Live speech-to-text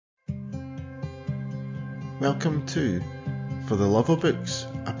Welcome to For the Love of Books,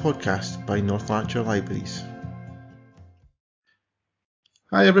 a podcast by North Lanarkshire Libraries.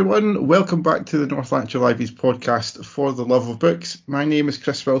 Hi everyone, welcome back to the North Lanarkshire Libraries podcast For the Love of Books. My name is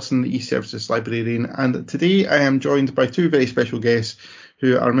Chris Wilson, the e-Services Librarian, and today I am joined by two very special guests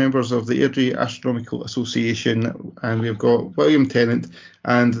who are members of the Airdrie Astronomical Association, and we've got William Tennant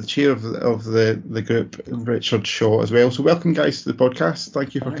and the chair of the group, Richard Shaw, as well. So welcome guys to the podcast.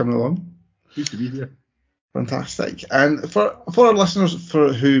 Thank you for coming along. Good to be here. Fantastic. And for our listeners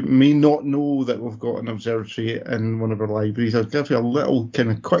who may not know that we've got an observatory in one of our libraries, I'll give you a little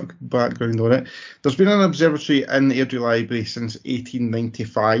kind of quick background on it. There's been an observatory in the Airdrie Library since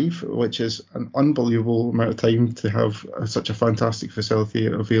 1895, which is an unbelievable amount of time to have such a fantastic facility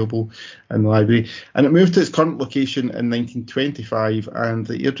available in the library. And it moved to its current location in 1925, and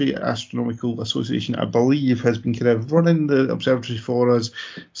the Airdrie Astronomical Association, I believe, has been kind of running the observatory for us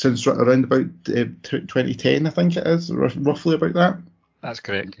since around about 2010, I think it is, roughly about that. That's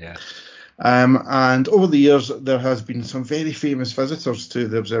correct, yeah. And over the years, there has been some very famous visitors to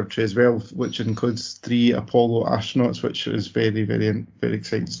the observatory as well, which includes 3 Apollo astronauts, which is very, very, very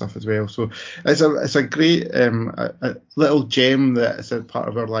exciting stuff as well. So it's a great a little gem that is a part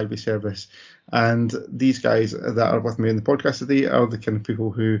of our library service. And these guys that are with me in the podcast today are the kind of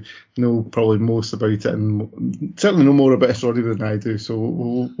people who know probably most about it and certainly know more about astronomy than I do. So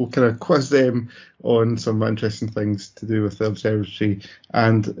we'll kind of quiz them on some interesting things to do with the observatory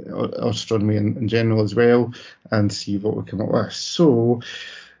and astronomy in general as well, and see what we come up with. So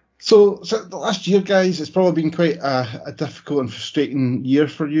the last year, guys, it's probably been quite a difficult and frustrating year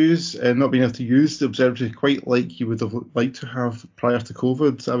for you, not being able to use the observatory quite like you would have liked to have prior to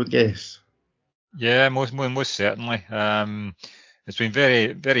COVID, I would guess. Yeah, most certainly. It's been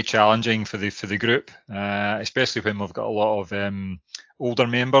very, very challenging for the group, especially when we've got a lot of older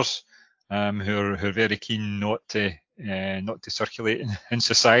members who are very keen not to circulate in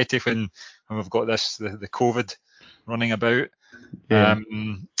society when we've got the COVID running about. Yeah.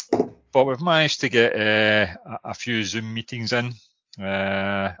 But we've managed to get a few Zoom meetings in,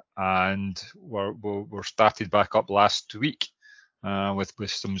 and we're started back up last week with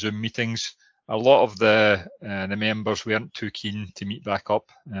some Zoom meetings. A lot of the members weren't too keen to meet back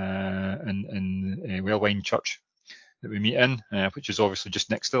up in Wellwine Church that we meet in, which is obviously just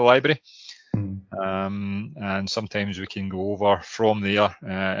next to the library. And sometimes we can go over from there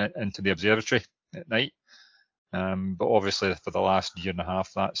into the observatory at night. But obviously for the last year and a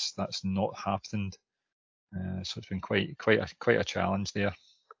half, that's not happened. So it's been quite a challenge there.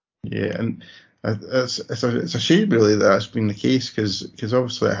 Yeah, and it's a shame really that that's been the case, because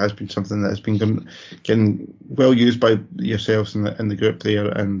obviously it has been something that has been getting well used by yourselves in the group there,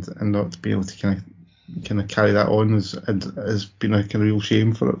 and not to be able to kind of carry that on has been a kind of real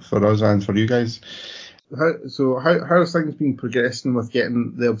shame for us and for you guys. How has things been progressing with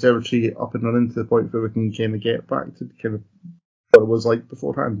getting the observatory up and running to the point where we can kind of get back to kind of what it was like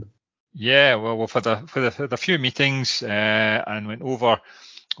beforehand? Yeah, well, we've had a few meetings and went over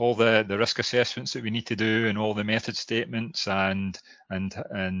all the risk assessments that we need to do and all the method statements and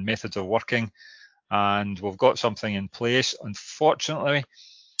methods of working, and we've got something in place. Unfortunately,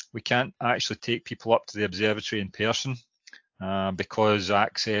 we can't actually take people up to the observatory in person because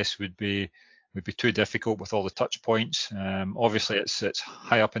access would be too difficult with all the touch points. Obviously, it's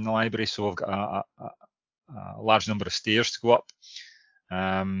high up in the library, so we've got a large number of stairs to go up.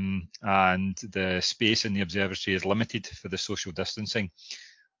 And the space in the observatory is limited for the social distancing.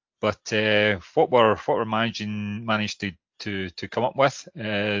 But what we're managed to come up with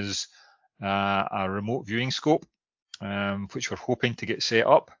is a remote viewing scope, which we're hoping to get set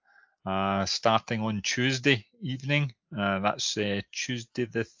up starting on Tuesday evening. That's Tuesday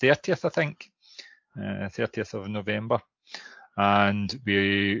the 30th, I think, 30th of November. And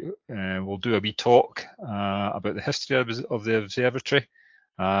we will do a wee talk about the history of the observatory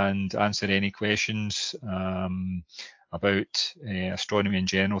and answer any questions about astronomy in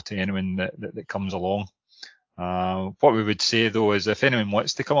general to anyone that comes along. What we would say though is if anyone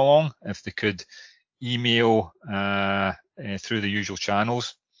wants to come along, if they could email through the usual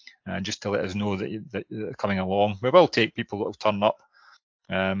channels just to let us know that they're coming along. We will take people that will turn up,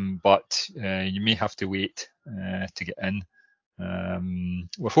 but you may have to wait to get in.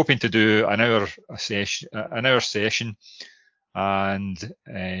 We're hoping to do an hour session, and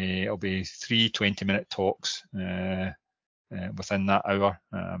it'll be 3 20-minute talks within that hour.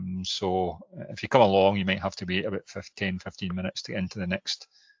 So if you come along, you might have to wait about 10-15 minutes to get into the next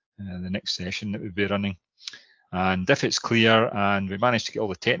session that we'll be running. And if it's clear and we manage to get all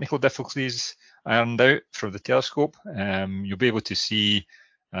the technical difficulties ironed out for the telescope, you'll be able to see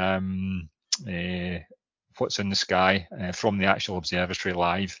what's in the sky from the actual observatory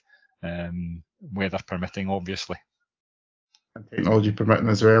live, weather permitting, obviously. And technology permitting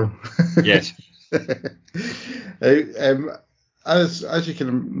as well. Yes. As you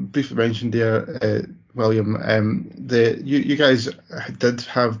can briefly mentioned there, William, you guys did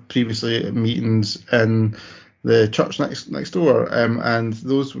have previously meetings in the church next door, and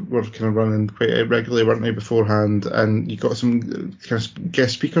those were kind of running quite regularly, weren't they, beforehand? And you got some kind of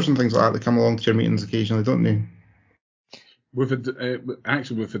guest speakers and things like that come along to your meetings occasionally, don't you? We've had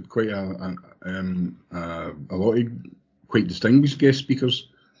quite a lot of quite distinguished guest speakers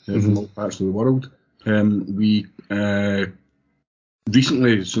from all parts of the world. We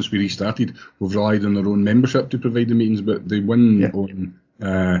recently, since we restarted, we've relied on our own membership to provide the meetings, but the one on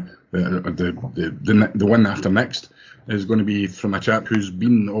the one after next is going to be from a chap who's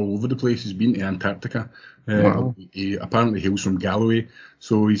been all over the place. He's been to Antarctica. Wow. He apparently hails from Galloway,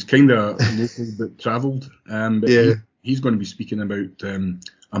 so he's kind of local but travelled. He's going to be speaking about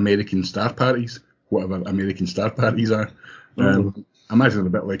American star parties, whatever American star parties are. I imagine a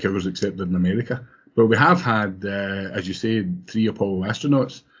bit like ours, except in America. But we have had, as you say, 3 Apollo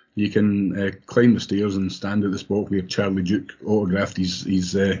astronauts. You can climb the stairs and stand at the spot where Charlie Duke autographed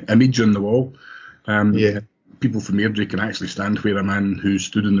his image on the wall. People from Airdrie can actually stand where a man who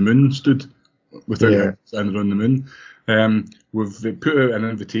stood on the moon stood without standing on the moon. We've put out an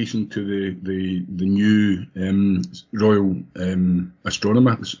invitation to the new Royal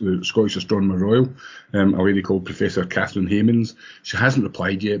astronomer, the Scottish Astronomer Royal, a lady called Professor Catherine Haymans. She hasn't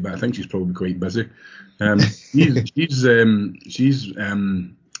replied yet, but I think she's probably quite busy. She's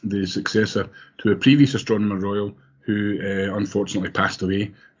the successor to a previous Astronomer Royal who unfortunately passed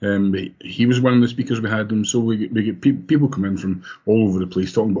away. But he was one of the speakers we had, and so we get people come in from all over the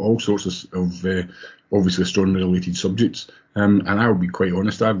place talking about all sorts of obviously astronomy-related subjects. And I'll be quite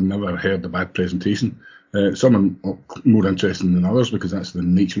honest, I've never heard a bad presentation. Some are more interesting than others because that's the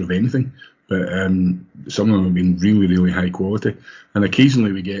nature of anything. But some of them have been really, really high quality. And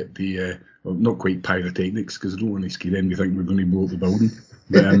occasionally we get the, not quite pyrotechnics, because I don't want to scare anybody think we're going to blow up the building.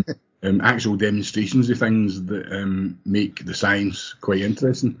 But actual demonstrations of things that make the science quite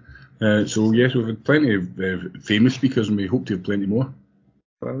interesting. So yes, we've had plenty of famous speakers, and we hope to have plenty more.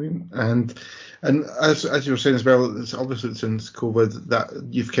 Brilliant. And as you were saying as well, it's obviously since COVID that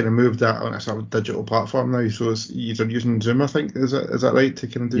you've kind of moved that on a sort of digital platform now. So you're using Zoom, I think. Is that right, to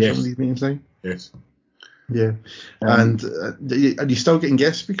kind of do some of these meetings now? Yes. Yeah. And are you still getting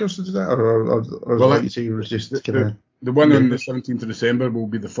guest speakers to do that, or like you say, you were just kind of... The one on the 17th of December will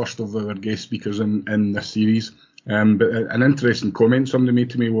be the first of our guest speakers in this series. But an interesting comment somebody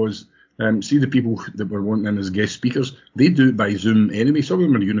made to me was, see the people that we're wanting in as guest speakers, they do it by Zoom anyway. Some of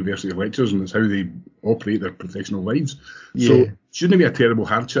them are university lecturers, and that's how they operate their professional lives. Yeah. So shouldn't it be a terrible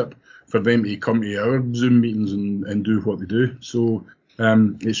hardship for them to come to our Zoom meetings and do what they do? So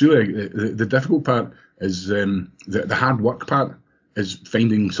it's really the difficult part is the hard work part is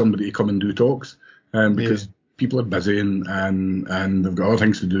finding somebody to come and do talks, because people are busy and they've got other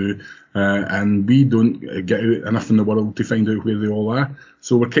things to do, and we don't get out enough in the world to find out where they all are.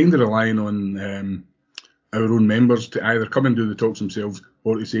 So we're kind of relying on our own members to either come and do the talks themselves,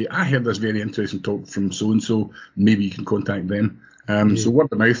 or to say, I heard this very interesting talk from so-and-so, maybe you can contact them. So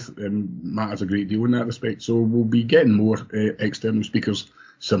word of mouth matters a great deal in that respect. So we'll be getting more external speakers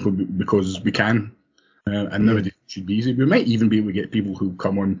simply because we can, and nowadays it should be easy. We might even be able to get people who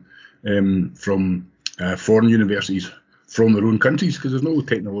come on from foreign universities from their own countries, because there's no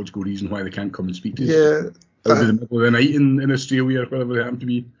technological reason why they can't come and speak to us. It'll be the middle of the night in Australia or wherever they happen to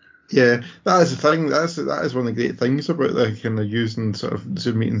be. Yeah, that is the thing. That is one of the great things about the kind of using sort of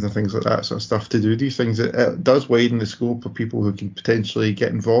Zoom meetings and things like that sort of stuff to do these things. It does widen the scope of people who can potentially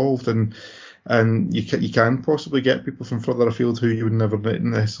get involved, and you can possibly get people from further afield who you would never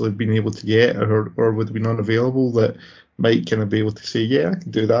necessarily been able to get, or would be unavailable, that might kind of be able to say, yeah, I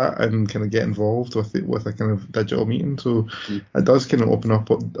can do that, and kind of get involved with a kind of digital meeting. So it does kind of open up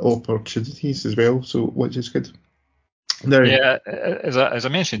opportunities as well, so which is good. As I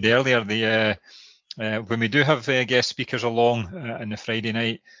mentioned earlier, when we do have guest speakers along on the Friday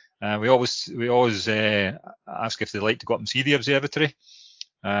night, we always ask if they'd like to go up and see the observatory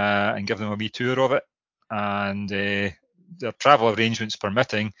and give them a wee tour of it. And their travel arrangements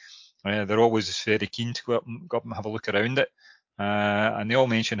permitting, they're always very keen to go up and have a look around it. And they all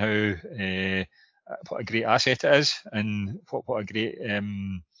mention how what a great asset it is, and what a great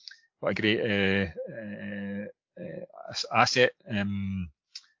asset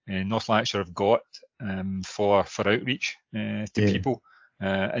North Lanarkshire have got for outreach to people,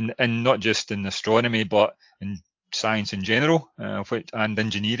 and not just in astronomy, but in science in general, and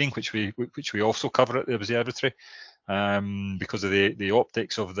engineering, which we also cover at the observatory, because of the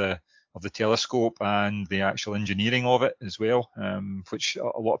optics of the telescope and the actual engineering of it as well, which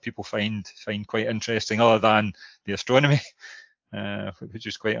a lot of people find quite interesting, other than the astronomy, which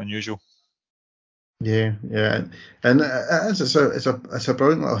is quite unusual. Yeah, and it's a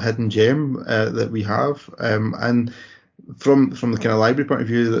brilliant little hidden gem that we have, and from the kind of library point of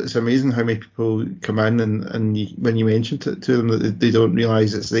view, it's amazing how many people come in and when you mention it to them, that they don't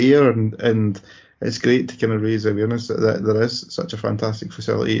realise it's there, and it's great to kind of raise awareness that there is such a fantastic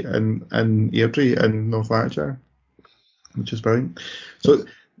facility in Airdrie in North Lanarkshire, which is brilliant. So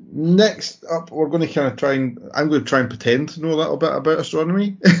next up, we're going to kind of I'm going to try and pretend to know a little bit about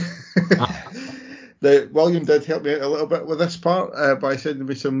astronomy. William did help me out a little bit with this part by sending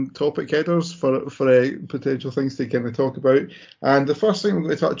me some topic headers for potential things to kind of talk about. And the first thing we're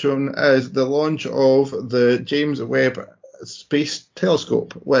going to touch on is the launch of the James Webb Space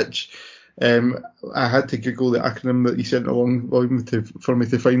Telescope, which I had to Google the acronym that you sent along, William, for me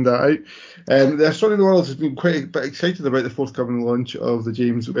to find that out. The astronomy world has been quite a bit excited about the forthcoming launch of the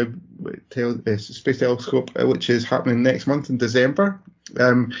James Webb Space Telescope, which is happening next month in December.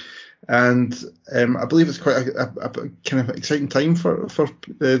 And I believe it's quite a kind of exciting time for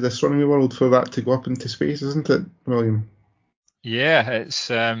the astronomy world for that to go up into space, isn't it, William? Yeah, it's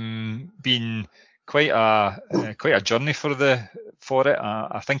been quite a journey for it.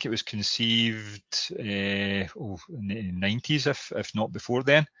 I think it was conceived in the 90s, if not before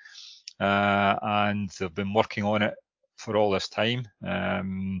then, and they've been working on it for all this time.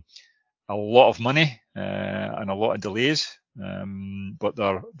 A lot of money and a lot of delays. But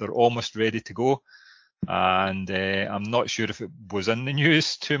they're almost ready to go, and I'm not sure if it was in the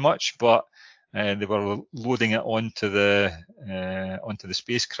news too much, but they were loading it onto the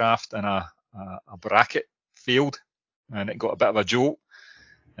spacecraft, and a bracket failed, and it got a bit of a jolt,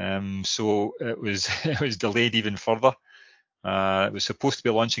 so it was delayed even further. It was supposed to be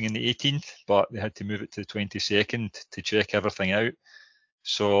launching in the 18th, but they had to move it to the 22nd to check everything out.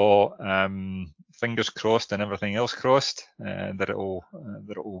 So fingers crossed and everything else crossed that it will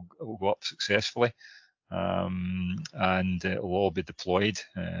go up successfully, and it will all be deployed.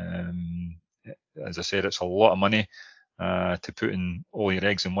 As I said, it's a lot of money to put in all your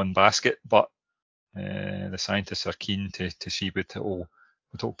eggs in one basket, but the scientists are keen to see what it will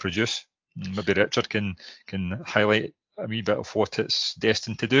produce. Maybe Richard can highlight a wee bit of what it's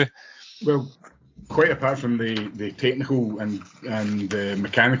destined to do. Well, quite apart from the technical and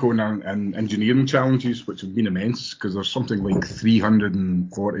mechanical and engineering challenges, which have been immense, because there's something like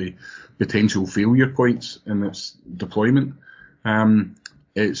 340 potential failure points in its deployment.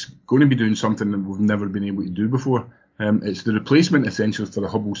 It's going to be doing something that we've never been able to do before. It's the replacement, essentially, for the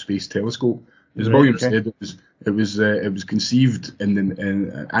Hubble Space Telescope. As William said, it was conceived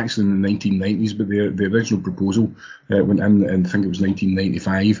actually in the 1990s, but the original proposal went in, and I think it was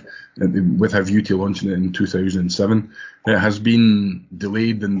 1995, with a view to launching it in 2007. It has been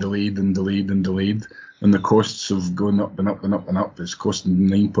delayed and delayed and delayed and delayed, and the costs have gone up and up and up and up. It's costing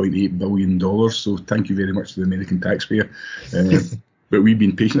 $9.8 billion. So thank you very much to the American taxpayer. But we've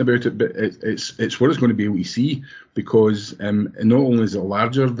been patient about it. But it's what it's going to be able to see, because not only is it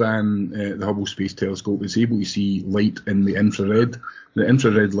larger than the Hubble Space Telescope, it's able to see light in the infrared. The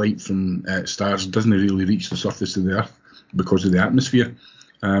infrared light from stars doesn't really reach the surface of the Earth because of the atmosphere.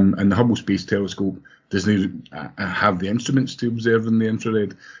 And the Hubble Space Telescope doesn't have the instruments to observe in the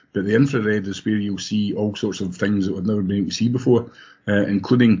infrared. But the infrared is where you'll see all sorts of things that we've never been able to see before,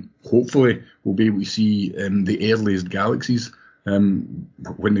 including, hopefully, we'll be able to see the earliest galaxies. When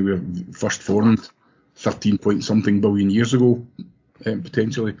they were first formed 13 point something billion years ago,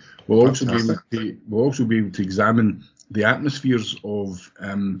 potentially. We'll also be able to examine the atmospheres of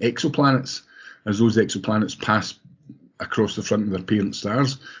exoplanets as those exoplanets pass across the front of their parent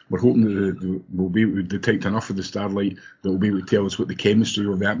stars. We're hoping that we'll be able to detect enough of the starlight that will be able to tell us what the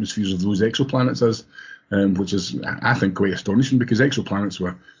chemistry of the atmospheres of those exoplanets is, which is, I think, quite astonishing, because exoplanets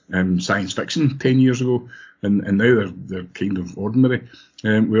were science fiction 10 years ago, and now they're kind of ordinary.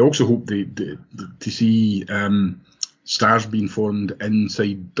 We also hope to see stars being formed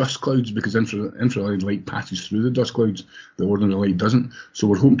inside dust clouds, because infrared light passes through the dust clouds that ordinary light doesn't. So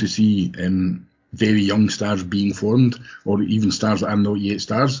we're hoping to see very young stars being formed, or even stars that are not yet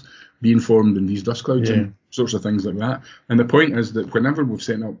stars being formed in these dust clouds, and sorts of things like that. And the point is that whenever we've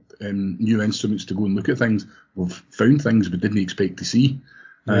set up new instruments to go and look at things, we've found things we didn't expect to see.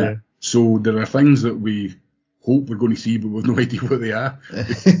 So there are things that we hope we're going to see, but we've no idea what they are.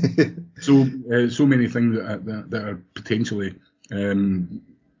 So many things that are potentially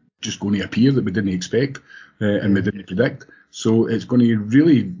just going to appear that we didn't expect and we didn't predict. So it's going to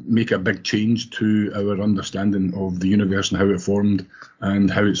really make a big change to our understanding of the universe and how it formed and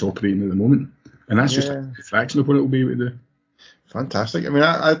how it's operating at the moment. And that's just a fraction of what it will be able to do. Fantastic. I mean,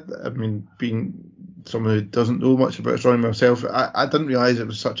 I mean, being someone who doesn't know much about astronomy myself, I didn't realise it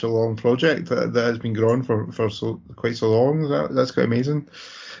was such a long project that has been going on for quite so long. That's quite amazing.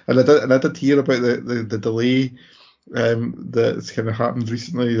 And I did hear about the delay that's kind of happened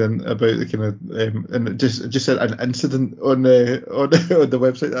recently, then about the kind of and it just said an incident on the on the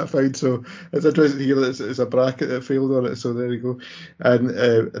website that I found. So it's interesting to hear that it's a bracket that failed on it. So there you go. And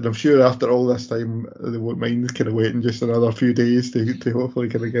I'm sure after all this time they won't mind kind of waiting just another few days to hopefully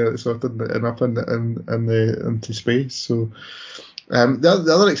kind of get it sorted and up into space. So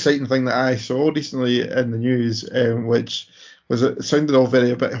the other exciting thing that I saw recently in the news, which was it sounded all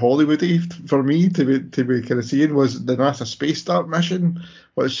a bit Hollywoody for me to be kind of seeing, was the NASA Space Start mission,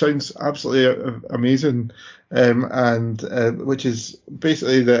 which sounds absolutely amazing, and which is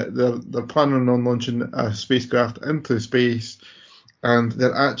basically that they're planning on launching a spacecraft into space, and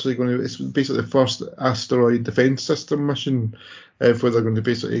they're actually going to, it's basically the first asteroid defense system mission, where they're going to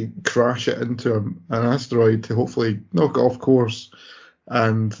basically crash it into an asteroid to hopefully knock it off course,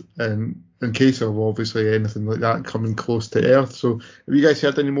 and in case of obviously anything like that coming close to Earth. So have you guys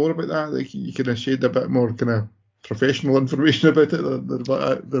heard any more about that? Like, you kind of shared a bit more kind of professional information about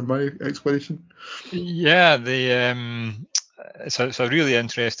it than my explanation. Yeah, it's a really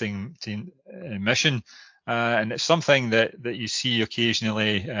interesting mission, and it's something that you see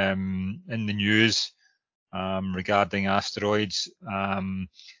occasionally in the news regarding asteroids. In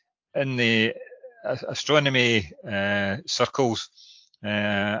the astronomy circles,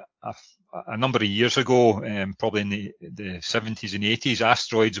 a number of years ago, probably in the 70s and 80s,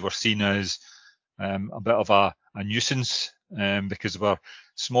 asteroids were seen as a bit of a nuisance because there were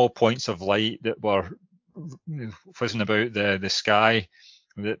small points of light that were whizzing about the sky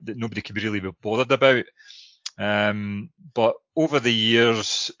that nobody could really be bothered about. But over the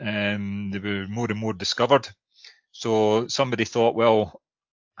years, they were more and more discovered. So somebody thought, well,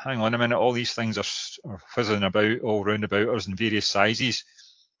 hang on a minute, all these things are whizzing about all round about us in various sizes.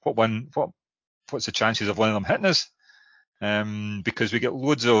 What's the chances of one of them hitting us? Because we get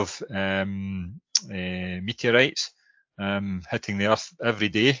loads of meteorites hitting the Earth every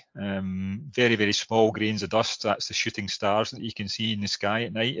day. Very, very small grains of dust. That's the shooting stars that you can see in the sky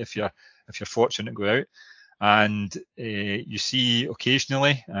at night if you're fortunate to go out. And you see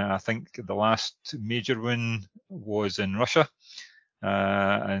occasionally, I think the last major one was in Russia.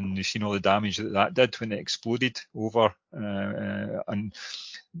 And you've seen all the damage that did when it exploded over. And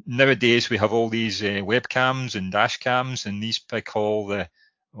nowadays we have all these webcams and dash cams, and these pick all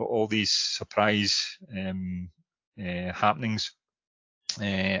these surprise happenings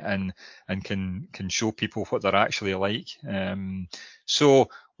and can show people what they're actually like. So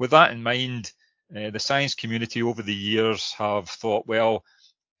with that in mind, the science community over the years have thought, well,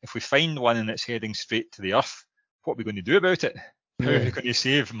 if we find one and it's heading straight to the Earth, what are we going to do about it? How are we going to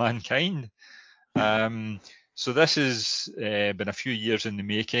save mankind? So this has been a few years in the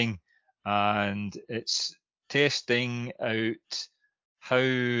making, and it's testing out how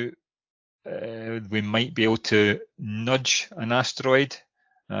we might be able to nudge an asteroid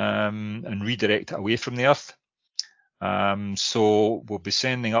and redirect it away from the Earth. So we'll be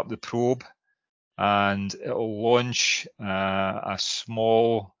sending up the probe, and it'll launch a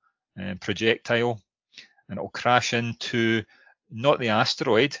small projectile, and it'll crash into not the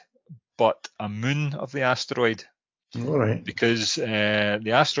asteroid, but a moon of the asteroid. All right. Because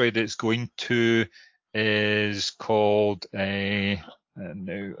the asteroid it's going to is called now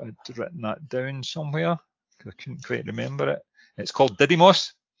I'd written that down somewhere because I couldn't quite remember it. It's called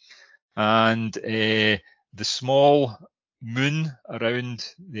Didymos, and the small moon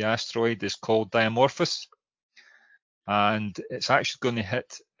around the asteroid is called Dimorphos, and it's actually going to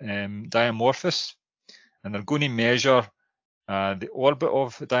hit Dimorphos, and they're going to measure the orbit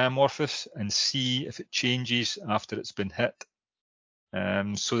of Dimorphos and see if it changes after it's been hit,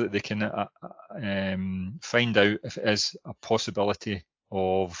 so that they can find out if it is a possibility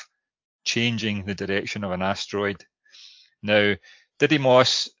of changing the direction of an asteroid. Now,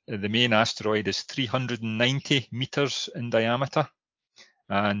 Didymos, the main asteroid, is 390 meters in diameter,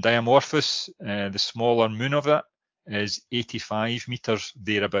 and Dimorphos, the smaller moon of it, is 85 meters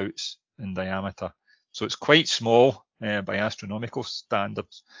thereabouts in diameter. So it's quite small by astronomical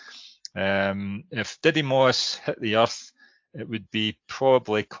standards. If Didymos hit the Earth, it would be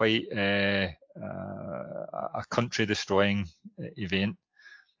probably quite a country-destroying event.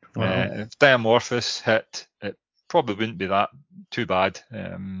 Wow. If Dimorphos hit, it probably wouldn't be that too bad,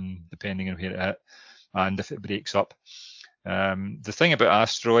 depending on where it hit and if it breaks up. The thing about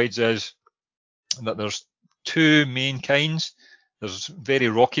asteroids is that there's two main kinds. There's very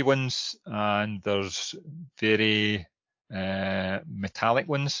rocky ones and there's very metallic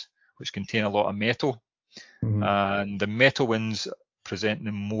ones, which contain a lot of metal. And the metal ones present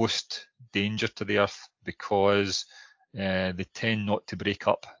the most danger to the Earth because they tend not to break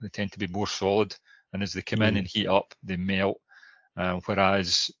up. They tend to be more solid, and as they come in and heat up, they melt.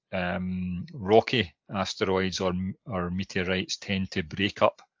 Whereas rocky asteroids or meteorites tend to break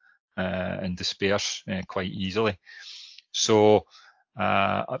up and disperse quite easily. So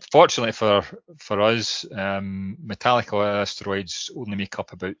fortunately for us, metallic asteroids only make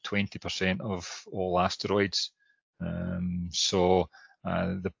up about 20% of all asteroids. So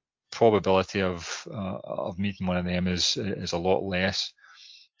the probability of meeting one of them is a lot less.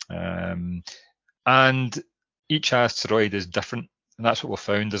 And each asteroid is different, and that's what we've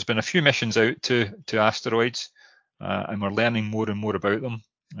found. There's been a few missions out to asteroids, and we're learning more and more about them.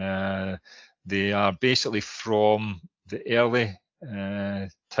 They are basically from the early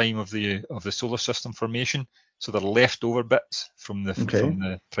time of the solar system formation, so they're leftover bits from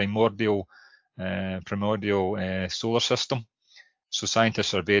the primordial solar system. So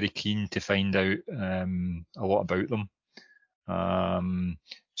scientists are very keen to find out a lot about them.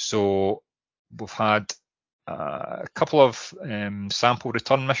 So we've had a couple of sample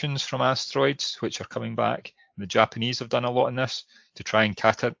return missions from asteroids, which are coming back. The Japanese have done a lot in this to try and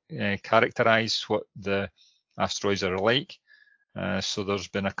characterize what the asteroids are like. So there's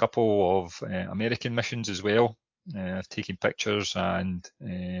been a couple of American missions as well, taking pictures and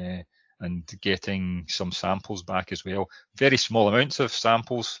getting some samples back as well. Very small amounts of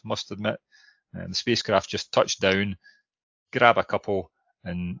samples, must admit. The spacecraft just touched down, grab a couple,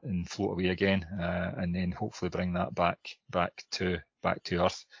 and float away again, and then hopefully bring that back to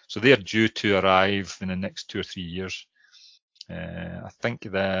Earth. So they're due to arrive in the next 2 or 3 years. I think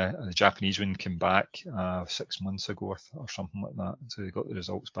the Japanese one came back 6 months ago or something like that. So they got the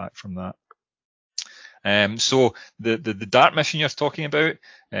results back from that. So the DART mission you're talking about,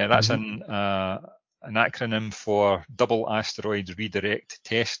 that's an acronym for Double Asteroid Redirect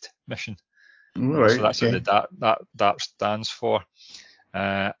Test Mission. Right, so that's what the DART stands for.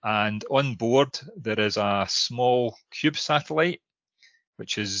 And on board there is a small cube satellite,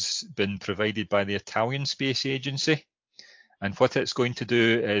 which has been provided by the Italian Space Agency. And what it's going to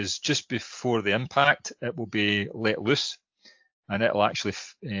do is just before the impact, it will be let loose, and it'll actually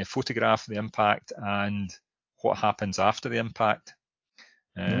photograph the impact and what happens after the impact.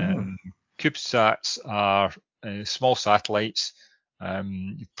 CubeSats are small satellites.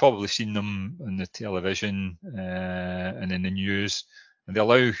 You've probably seen them on the television and in the news. And they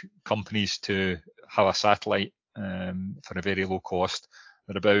allow companies to have a satellite for a very low cost.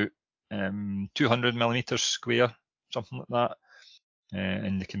 They're about 200 millimeters square, something like that.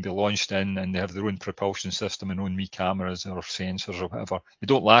 And they can be launched in, and they have their own propulsion system and own wee cameras or sensors or whatever. They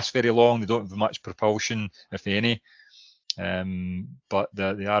don't last very long. They don't have much propulsion, if any. But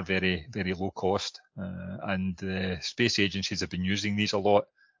they are very, very low cost. And the space agencies have been using these a lot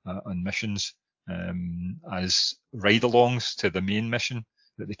on missions as ride-alongs to the main mission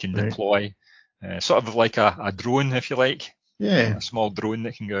that they can deploy. Sort of like a drone, if you like. Yeah. A small drone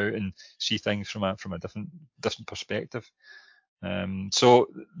that can go out and see things from a different perspective. So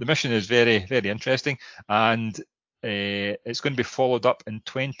the mission is very, very interesting, and it's going to be followed up in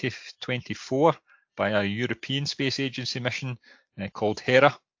 2024 by a European Space Agency mission called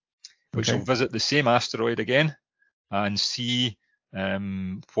Hera, which will visit the same asteroid again and see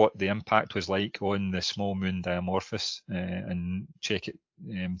what the impact was like on the small moon Dimorphos, and check it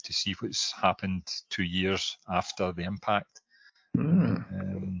to see what's happened 2 years after the impact.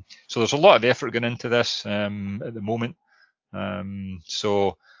 So there's a lot of effort going into this at the moment.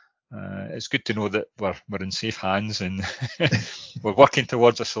 So it's good to know that we're in safe hands and we're working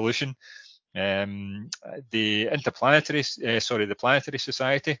towards a solution. The Planetary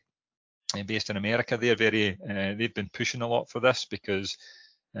Society, based in America, they've been pushing a lot for this because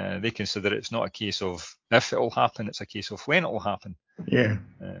they consider it's not a case of if it will happen, it's a case of when it will happen. Yeah.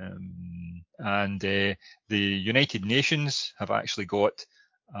 And the United Nations have actually got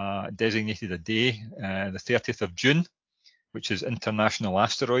designated a day, the 30th of June, which is International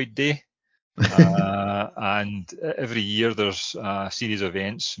Asteroid Day. And every year there's a series of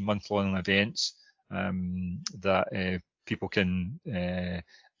events, month-long events, that people can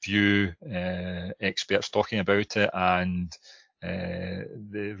view experts talking about it, and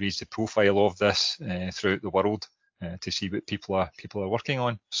they raise the profile of this throughout the world to see what people are working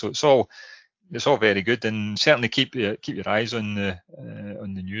on. So it's all it's all very good, and certainly keep your eyes on the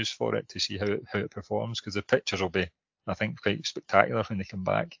news for it to see how it performs, because the pictures will be, I think, quite spectacular when they come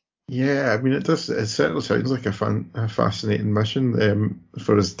back. Yeah, I mean, it does. It certainly sounds like a fascinating mission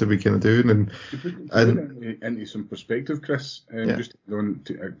for us to be kind of doing. And To put it into some perspective, Chris, just on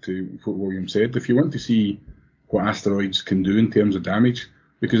to what William said, if you want to see what asteroids can do in terms of damage,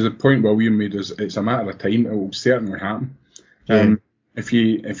 because the point William made is it's a matter of time; it will certainly happen. Yeah. If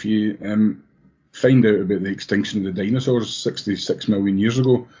you find out about the extinction of the dinosaurs 66 million years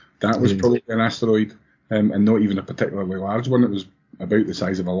ago, that was probably an asteroid, and not even a particularly large one. It was about the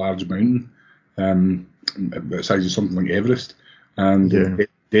size of a large mountain, the size of something like Everest, and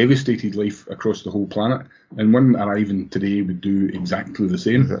it devastated life across the whole planet. And one arriving today would do exactly the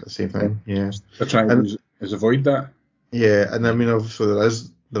same. The same thing, yeah. They're trying to avoid that. Yeah, and I mean, obviously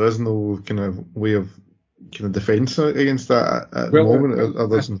there is no kind of way of kind of defence against that at the moment.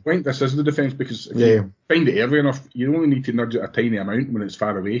 This is the defence, because if you find it early enough, you only need to nudge it a tiny amount when it's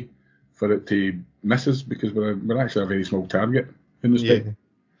far away for it to miss us, because we're actually a very small target in respect. Yeah.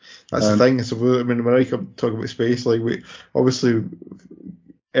 That's the thing. So I mean, when I talk about space, like we obviously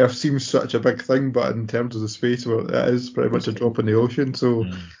Earth seems such a big thing, but in terms of the space, well, it is pretty much a drop in the ocean. So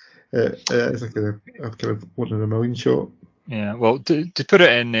it's like a kind of 1 in a million shot. Yeah, well, to put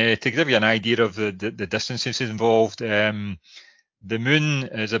it in, to give you an idea of the distances involved, the Moon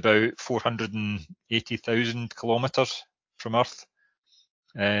is about 480,000 kilometres from Earth.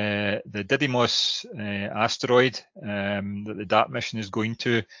 The Didymos asteroid that the DART mission is going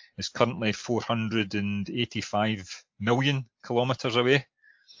to is currently 485 million kilometres away.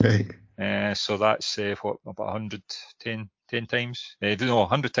 Right. So that's about 10 times,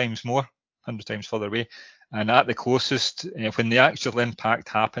 100 times more, 100 times further away. And at the closest, when the actual impact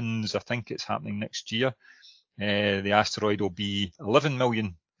happens, I think it's happening next year, the asteroid will be 11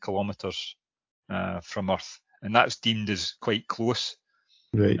 million kilometres from Earth, and that's deemed as quite close.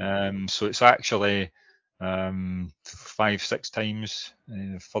 Right. So it's actually 5-6 times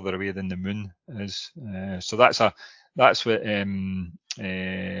further away than the Moon is. So that's what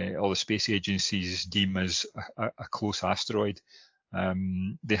all the space agencies deem as a close asteroid.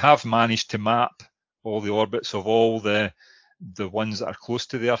 They have managed to map all the orbits of all the ones that are close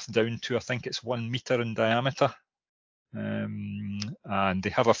to the Earth down to, I think it's 1 meter in diameter. And they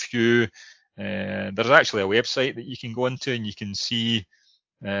have a few. There's actually a website that you can go into and you can see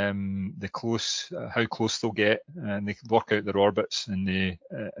how close they'll get, and they can work out their orbits, and they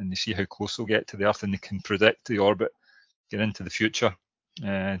see how close they'll get to the Earth, and they can predict the orbit, get into the future,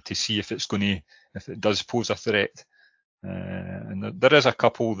 to see if it does pose a threat. And there is a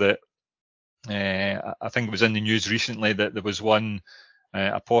couple that I think it was in the news recently that there was one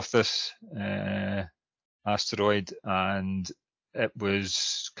Apophis asteroid, and it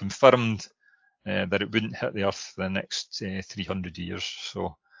was confirmed that it wouldn't hit the Earth for the next 300 years.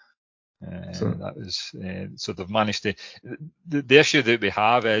 So that was so they've managed to. The issue that we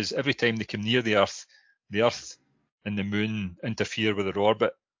have is every time they come near the Earth and the Moon interfere with their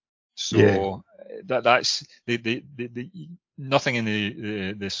orbit. So that's nothing in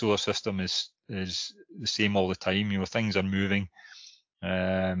the solar system is the same all the time. Things are moving,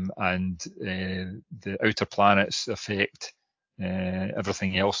 and the outer planets affect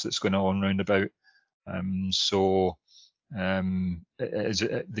everything else that's going on round about.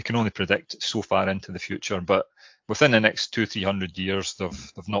 They can only predict so far into the future, but within the next 200-300 years,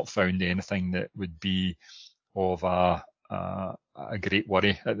 they've not found anything that would be of a great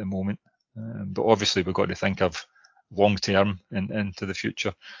worry at the moment. But obviously, we've got to think of long term into the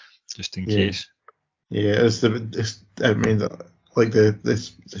future, just in case. Yeah, I mean, like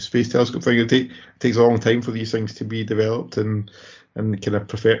the space telescope thing, it takes a long time for these things to be developed and kind of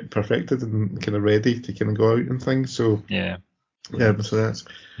perfected and kind of ready to kind of go out and things. So so that's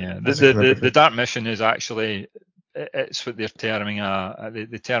the DART mission is actually, it's what they're terming they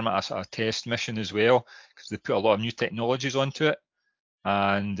term it as a test mission as well, because they put a lot of new technologies onto it.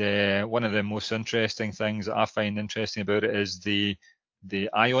 And one of the most interesting things that I find interesting about it is the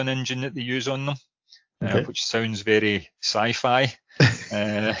ion engine that they use on them, which sounds very sci-fi.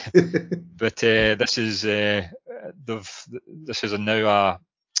 But this is now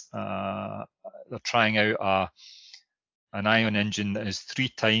they're trying out an ion engine that is 3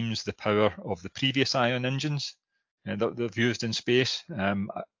 times the power of the previous ion engines that they've used in space,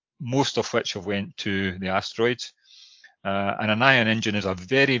 most of which have went to the asteroids. And an ion engine is a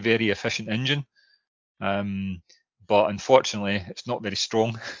very, very efficient engine, but unfortunately it's not very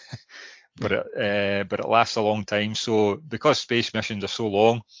strong. but it lasts a long time. So because space missions are so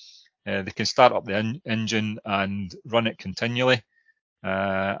long, they can start up the engine and run it continually,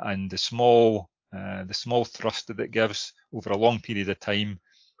 and the small thrust that it gives over a long period of time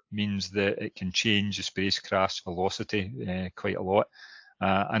means that it can change the spacecraft's velocity quite a lot.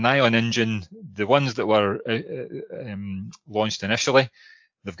 An ion engine, the ones that were launched initially,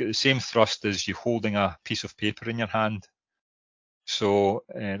 they've got the same thrust as you holding a piece of paper in your hand. So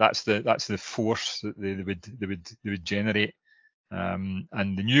that's the force that they would generate. And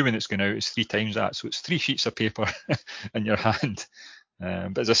the new one that's going out is 3 times that, so it's 3 sheets of paper in your hand.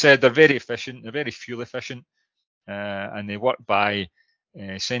 But as I said, they're very efficient, they're very fuel efficient, and they work by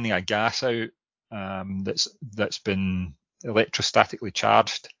sending a gas out that's been electrostatically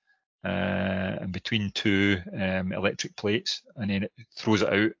charged and between 2 electric plates, and then it throws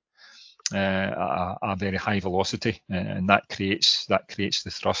it out at a very high velocity, and that creates the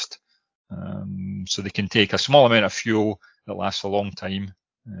thrust. So they can take a small amount of fuel that lasts a long time,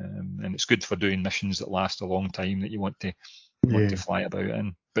 and it's good for doing missions that last a long time that you want to fly about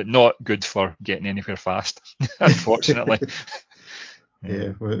in, but not good for getting anywhere fast, unfortunately.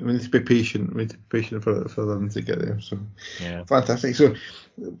 Yeah, we need to be patient. We need to be patient for them to get there. So, yeah, fantastic. So,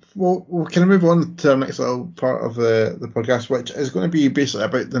 we'll kind of move on to our next little part of the podcast, which is going to be basically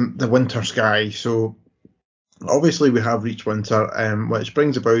about the winter sky. So, obviously, we have reached winter, which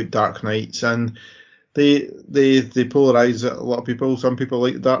brings about dark nights, and they polarize a lot of people. Some people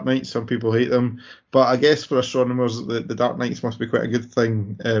like the dark nights, some people hate them. But I guess for astronomers, the dark nights must be quite a good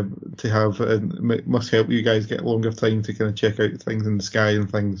thing to have, and must help you guys get longer time to kind of check out things in the sky and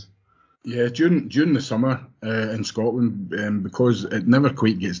things. Yeah, during the summer in Scotland, because it never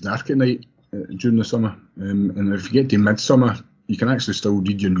quite gets dark at night during the summer, and if you get to midsummer, you can actually still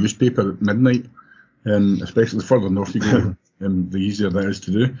read your newspaper at midnight, especially the further north you go, the easier that is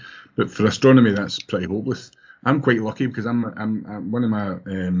to do. But for astronomy, that's pretty hopeless. I'm quite lucky because I'm one of my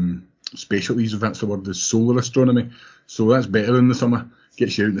specialties, if that's the word, is solar astronomy. So that's better in the summer,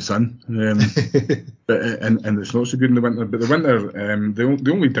 gets you out in the sun. But and it's not so good in the winter. But the winter,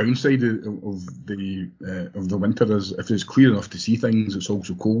 the only downside of the winter is if it's clear enough to see things, it's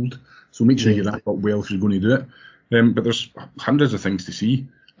also cold. So make sure you wrap up well if you're going to do it. But there's hundreds of things to see,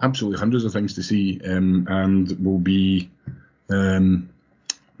 absolutely hundreds of things to see, and will be.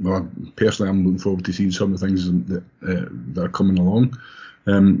 Well, personally, I'm looking forward to seeing some of the things that are coming along.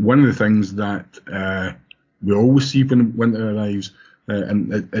 One of the things that we always see when winter arrives,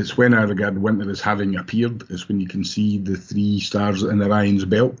 and it's when I regard winter as having appeared, is when you can see the 3 stars in Orion's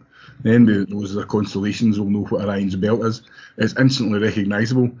belt. Anybody that knows the constellations will know what Orion's belt is. It's instantly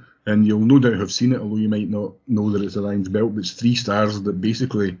recognisable, and you'll no doubt have seen it, although you might not know that it's Orion's belt. But it's 3 stars that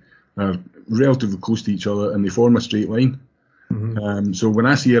basically are relatively close to each other, and they form a straight line. Mm-hmm. So when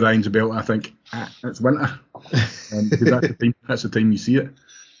I see Orion's belt, I think it's winter, because that's the time you see it.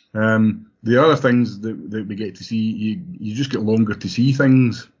 The other things that we get to see, you just get longer to see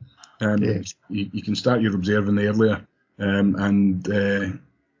things. You can start your observing earlier and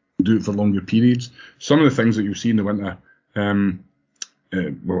do it for longer periods. Some of the things that you'll see in the winter,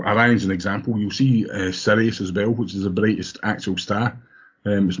 well, Orion's an example. You'll see Sirius as well, which is the brightest actual star.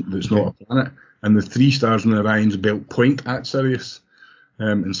 It's not a planet. And the 3 stars in Orion's belt point at Sirius.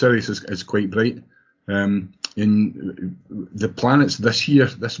 And Sirius is quite bright. In the planets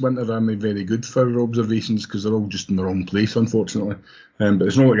this winter aren't very good for observations because they're all just in the wrong place, unfortunately. But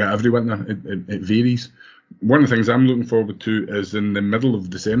it's not like that every winter. It varies. One of the things I'm looking forward to is in the middle of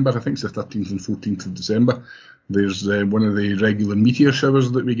December, I think it's the 13th and 14th of December, there's one of the regular meteor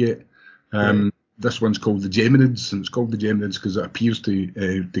showers that we get. This one's called the Geminids, and it's called the Geminids because it appears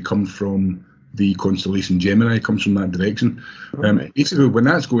to come from the constellation Gemini. It comes from that direction. Basically, when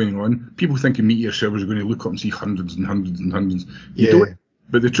that's going on, people think a meteor shower is going to look up and see hundreds and hundreds and hundreds. You don't.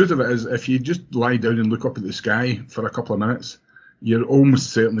 But the truth of it is, if you just lie down and look up at the sky for a couple of minutes, you're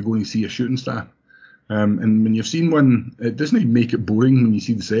almost certainly going to see a shooting star. And when you've seen one, it doesn't make it boring when you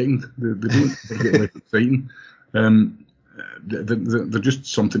see the second. They don't make it like exciting. They're just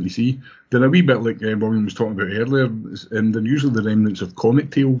something to see. They're a wee bit like William was talking about earlier, and they're usually the remnants of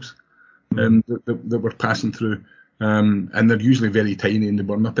comet tails that we're passing through. And they're usually very tiny and they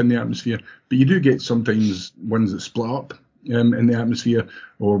burn up in the atmosphere. But you do get sometimes ones that split up in the atmosphere,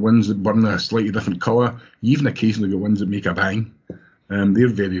 or ones that burn a slightly different colour. You even occasionally get ones that make a bang. They're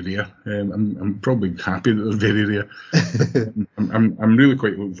very rare. I'm probably happy that they're very rare. I'm really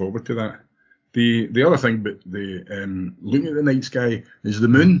quite looking forward to that. The other thing, but looking at the night sky, is the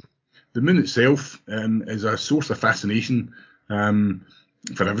moon. The moon itself is a source of fascination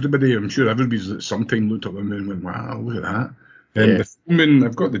for everybody. I'm sure everybody's at some time looked up at the moon and went, wow, look at that. The full moon,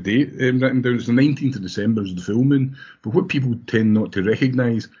 I've got the date written down, it's the 19th of December is the full moon. But what people tend not to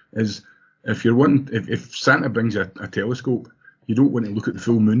recognise is if Santa brings you a telescope, you don't want to look at the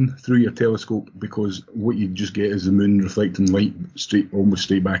full moon through your telescope, because what you just get is the moon reflecting light almost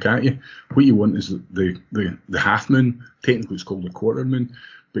straight back at you. What you want is the half moon. Technically, it's called a quarter moon.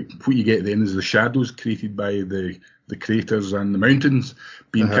 But what you get then is the shadows created by the craters and the mountains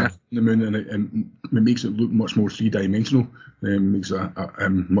being cast on the moon, and it makes it look much more three-dimensional, makes it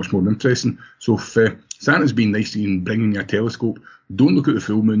much more interesting. So if Santa's been nice to you in bringing a telescope, don't look at the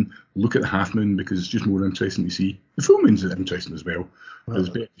full moon, look at the half moon, because it's just more interesting to see. The full moon's interesting as well, but it's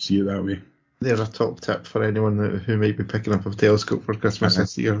better to see it that way. There's a top tip for anyone who might be picking up a telescope for Christmas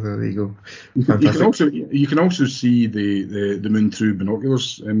this year. There you go. You can also see the moon through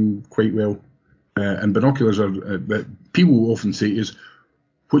binoculars quite well. And binoculars are people often say is,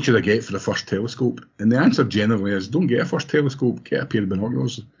 what should I get for the first telescope? And the answer generally is, don't get a first telescope, get a pair of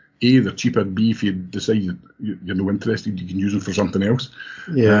binoculars. A, they're cheaper. B, if you decide you're no interested, you can use them for something else.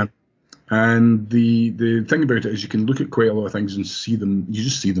 Yeah. And the thing about it is, you can look at quite a lot of things and see them. You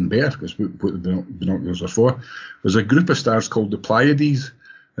just see them better, because what the binoculars are for. There's a group of stars called the Pleiades,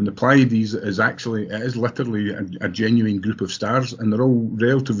 and the Pleiades is literally a genuine group of stars, and they're all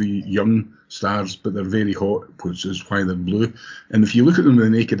relatively young stars, but they're very hot, which is why they're blue. And if you look at them with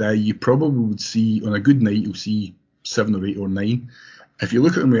the naked eye, you probably would see, on a good night, you'll see 7 or 8 or 9. If you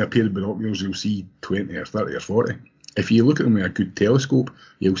look at them with a pair of binoculars, you'll see 20 or 30 or 40. If you look at them with a good telescope,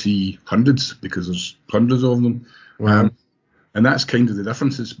 you'll see hundreds, because there's hundreds of them. Wow. And that's kind of the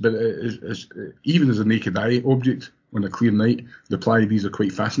differences. But even as a naked eye object on a clear night, the Pleiades are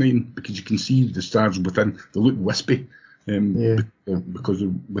quite fascinating, because you can see the stars within. They look wispy because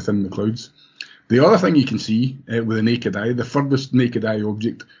they're within the clouds. The other thing you can see with a naked eye, the furthest naked eye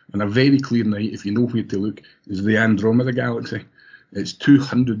object on a very clear night, if you know where to look, is the Andromeda Galaxy. It's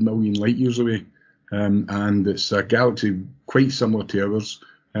 200 million light years away. And it's a galaxy quite similar to ours,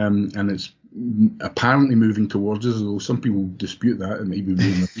 and it's apparently moving towards us, although some people dispute that. It might be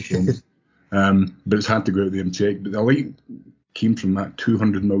moving away from us. But it's hard to go out there and check. But the light came from that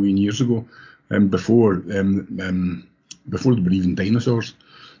 200 million years ago, before there were even dinosaurs.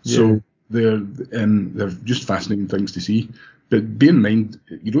 Yeah. So they're just fascinating things to see. But bear in mind,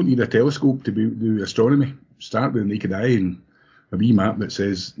 you don't need a telescope to do astronomy. Start with the naked eye and a wee map that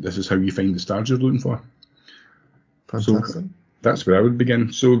says this is how you find the stars you're looking for. Fantastic. So that's where I would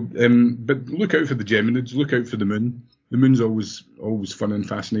begin. So, but look out for the Geminids, look out for the moon. The moon's always fun and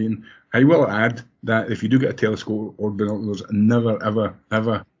fascinating. I will add that if you do get a telescope or binoculars, never, ever,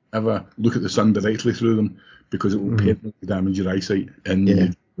 ever, ever look at the sun directly through them, because it will permanently damage your eyesight, and you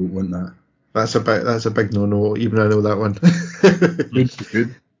don't want that. That's a big no-no. Even I know that one.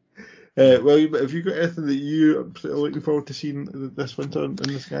 Good. Well, have you got anything that you're looking forward to seeing this winter in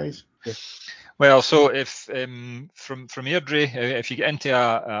the skies? Yeah. Well, so if from Airdrie, if you get into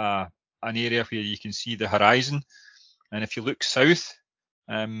an area where you can see the horizon, and if you look south,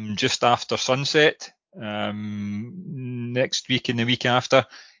 just after sunset, next week and the week after,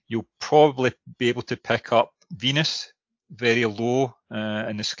 you'll probably be able to pick up Venus very low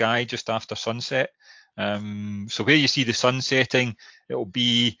in the sky just after sunset. So where you see the sun setting, it'll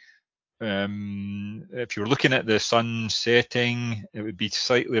be, if you're looking at the sun setting, it would be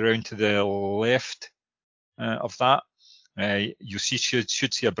slightly around to the left of that. You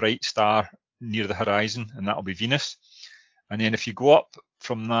should see a bright star near the horizon, and that'll be Venus. And then if you go up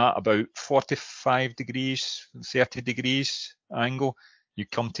from that about 45 degrees, 30 degrees angle, you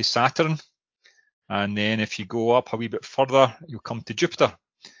come to Saturn. And then if you go up a wee bit further, you'll come to Jupiter.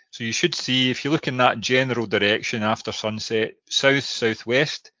 So you should see, if you look in that general direction after sunset, south,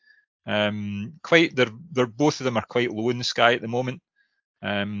 southwest, they're both of them are quite low in the sky at the moment.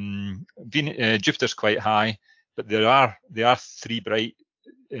 Jupiter's quite high, but there are 3 bright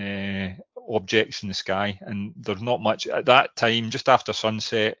objects in the sky, and there's not much at that time. Just after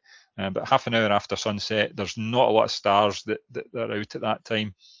sunset, but half an hour after sunset, there's not a lot of stars that are out at that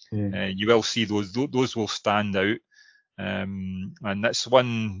time. You will see those will stand out, and that's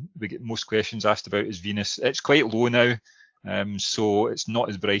one we get most questions asked about is Venus. It's quite low now. So it's not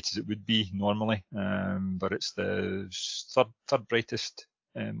as bright as it would be normally, but it's the third brightest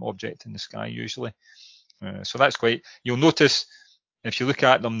object in the sky usually. So that's you'll notice, if you look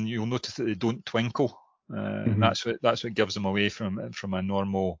at them, you'll notice that they don't twinkle. That's what gives them away from a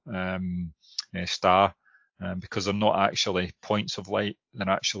normal star, because they're not actually points of light. They've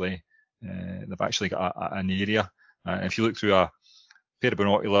actually got an area. If you look through a pair of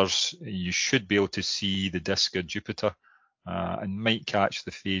binoculars, you should be able to see the disk of Jupiter. And might catch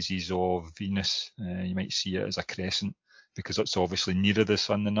the phases of Venus. You might see it as a crescent, because it's obviously nearer the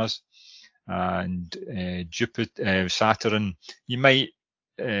sun than us. And Jupiter, Saturn, you might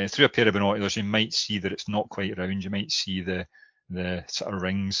through a pair of binoculars, you might see that it's not quite round. You might see the the sort of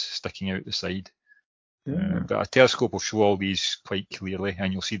rings sticking out the side. Yeah. But a telescope will show all these quite clearly,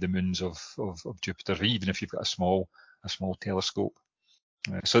 and you'll see the moons of Jupiter, even if you've got a small telescope.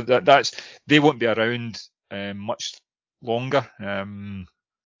 So that's they won't be around much longer.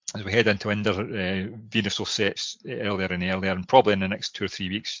 As we head into winter, Venus will set earlier and earlier, and probably in the next 2 or 3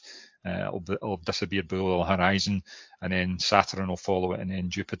 weeks, it'll disappear below the horizon, and then Saturn will follow it, and then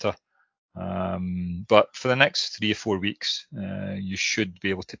Jupiter. But for the next 3 or 4 weeks, you should be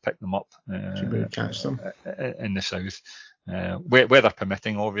able to pick them up. Should be able to catch them in the south, weather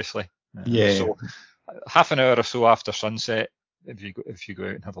permitting, obviously. Yeah. So half an hour or so after sunset, if you go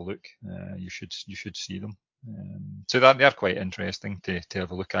out and have a look, you should see them. So that they are quite interesting to have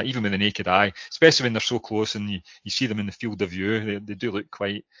a look at, even with the naked eye, especially when they're so close and you see them in the field of view. They do look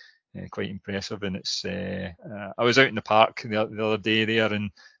quite impressive. And it's I was out in the park the other day there, and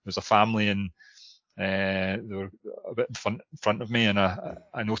there was a family, and they were a bit in front of me, and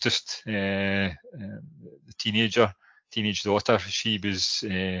I noticed the teenage daughter. She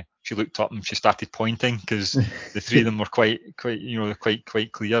looked up and she started pointing, because the three of them were quite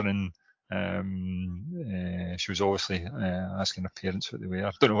clear, and she was obviously asking her parents what they were.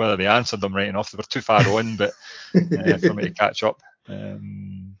 I don't know whether they answered them right enough. They were too far on, but for me to catch up.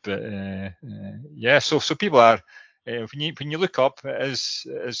 Yeah, so people are when you look up, it's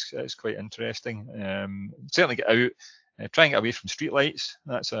quite interesting. Certainly get out, try and get away from streetlights.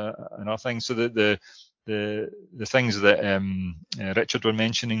 That's another thing. So the things that Richard were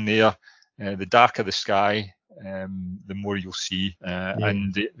mentioning there, the darker the sky, the more you'll see.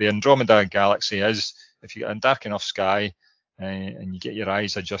 And the Andromeda galaxy is, if you get a dark enough sky and you get your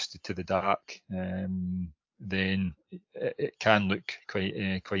eyes adjusted to the dark, then it can look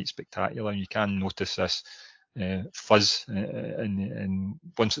quite spectacular. And you can notice this fuzz, and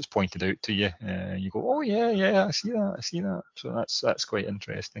once it's pointed out to you, you go, oh yeah, I see that. So that's quite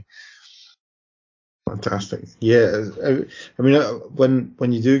interesting. Fantastic. Yeah, I mean,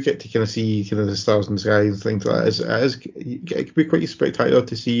 when you do get to kind of see kind of the stars in the sky and things like that, it can be quite spectacular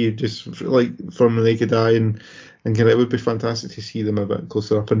to see you just like from the naked eye, and kind of, it would be fantastic to see them a bit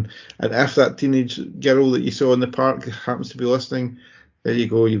closer up. And if that teenage girl that you saw in the park happens to be listening, there you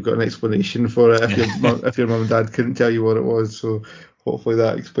go. You've got an explanation for it. If your mum and dad couldn't tell you what it was, so hopefully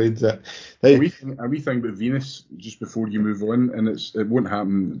that explains it. Now, a wee thing about Venus, just before you move on, and it won't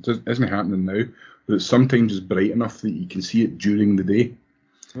happen. It isn't happening now, but it's sometimes it's bright enough that you can see it during the day.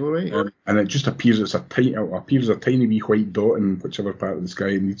 All right. And it just appears a tiny wee white dot in whichever part of the sky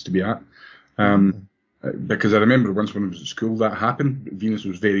it needs to be at. Because I remember once when I was at school that happened. Venus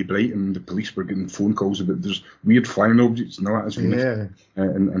was very bright, and the police were getting phone calls about there's weird flying objects. No, that's Venus,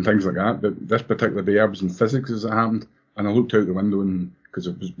 and things like that. But this particular day I was in physics as it happened, and I looked out the window, and because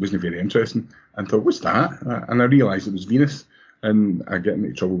it wasn't very interesting, and thought, what's that? And I realised it was Venus. And I get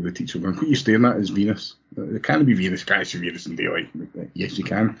into trouble with the teacher going, what are you staring at is Venus. It can't be Venus. Can't see Venus in daylight. Yes, you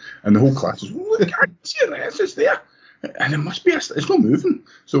can. And the whole class is, well, I can't see it. It's just there. And it must be, it's not moving.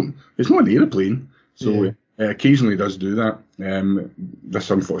 So it's not an aeroplane. So it occasionally does do that.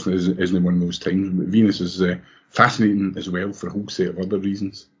 This, unfortunately, isn't one of those times. But Venus is fascinating as well for a whole set of other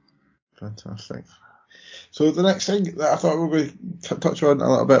reasons. Fantastic. So the next thing that I thought we would touch on a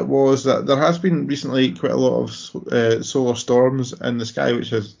little bit was that there has been recently quite a lot of solar storms in the sky, which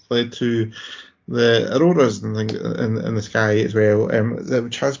has led to the auroras and things in the sky as well,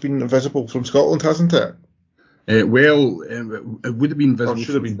 which has been visible from Scotland, hasn't it? It would have been visible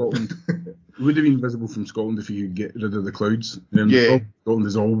from Scotland. It would have been visible from Scotland if you could get rid of the clouds. Scotland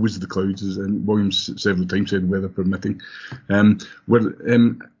is always the clouds, as Williams several times said, weather permitting.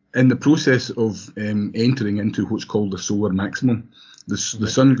 We're in the process of entering into what's called the solar maximum. The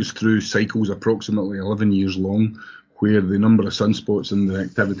sun goes through cycles approximately 11 years long, where the number of sunspots and the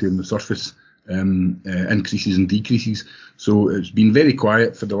activity on the surface increases and decreases. So it's been very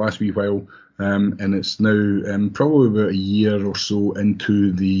quiet for the last wee while, and it's now probably about a year or so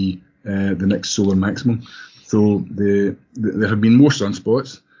into the next solar maximum. So there have been more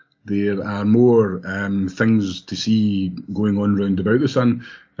sunspots. There are more things to see going on round about the sun.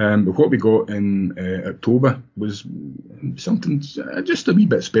 But what we got in October was something just a wee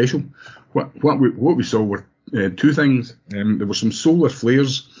bit special. What we saw were two things. There were some solar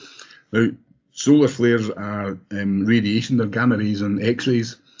flares. Now, solar flares are radiation. They're gamma rays and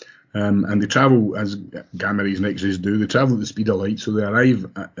X-rays. And they travel, as gamma rays and X-rays do, they travel at the speed of light. So they arrive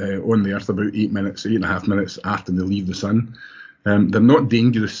on the Earth about 8.5 minutes after they leave the sun. They're not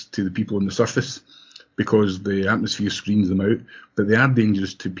dangerous to the people on the surface because the atmosphere screens them out, but they are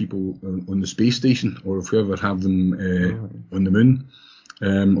dangerous to people on the space station or if we ever have them on the moon.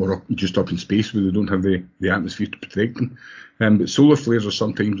 or just up in space where they don't have the atmosphere to protect them. But solar flares are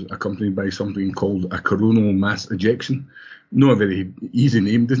sometimes accompanied by something called a coronal mass ejection. Not a very easy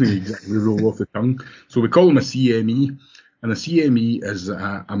name, doesn't it exactly roll off the tongue? So we call them a CME. And a CME is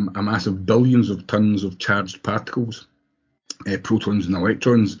a mass of billions of tons of charged particles, protons and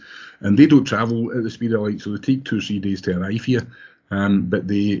electrons, and they don't travel at the speed of light, so they take 2 or 3 days to arrive here. But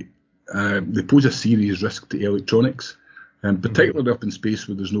they pose a serious risk to electronics, particularly up in space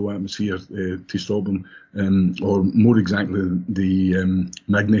where there's no atmosphere to stop them, or more exactly, the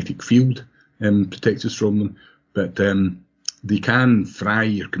magnetic field protects us from them. But they can fry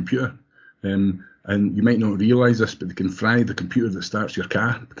your computer. And you might not realise this, but they can fry the computer that starts your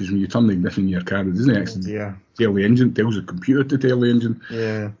car, because when you turn the ignition in your car, it doesn't actually tell the engine, it tells the computer to tell the engine.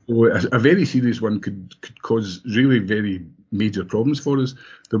 Yeah. So a very serious one could cause really very major problems for us.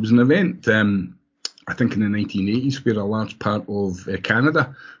 There was an event, I think in the 1980s, where a large part of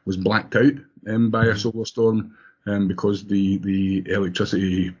Canada was blacked out by a solar storm, because the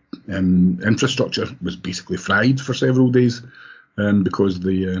electricity infrastructure was basically fried for several days. Because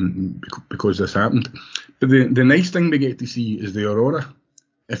this happened. But the nice thing we get to see is the aurora,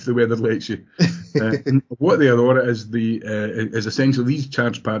 if the weather lets you. What the aurora is, is essentially these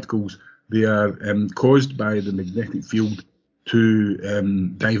charged particles. They are caused by the magnetic field to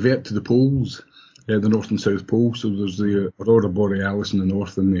divert to the poles, the north and south pole. So there's the aurora borealis in the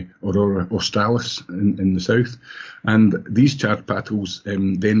north and the aurora australis in the south. And these charged particles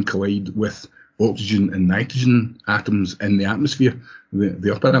then collide with oxygen and nitrogen atoms in the atmosphere,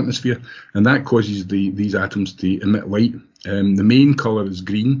 the upper atmosphere, and that causes these atoms to emit light. The main colour is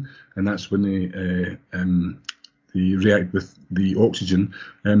green, and that's when they react with the oxygen.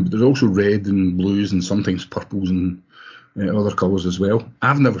 But there's also red and blues and sometimes purples and other colours as well.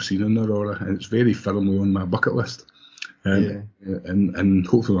 I've never seen an aurora, and it's very firmly on my bucket list. And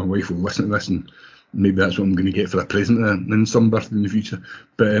hopefully my wife will listen to this, and maybe that's what I'm going to get for a present in some birthday in the future.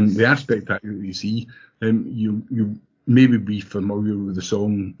 But they are spectacular to see. You maybe be familiar with the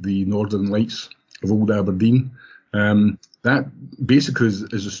song "The Northern Lights" of Old Aberdeen. That basically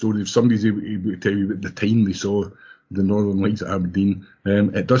is a story of somebody's able to tell you at the time they saw the Northern Lights at Aberdeen.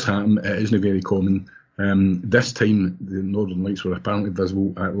 It does happen. It isn't very common. This time the Northern Lights were apparently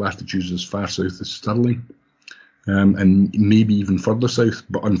visible at latitudes as far south as Stirling. And maybe even further south,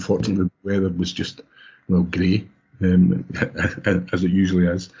 but unfortunately the weather was just, grey, as it usually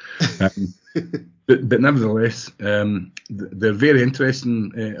is. But nevertheless, they're very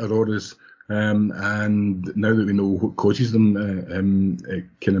interesting auroras, and now that we know what causes them, it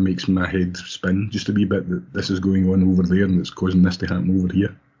kind of makes my head spin just a wee bit that this is going on over there and it's causing this to happen over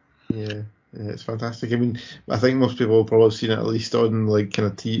here. Yeah. Yeah, it's fantastic. I mean, I think most people have probably seen it at least on like kind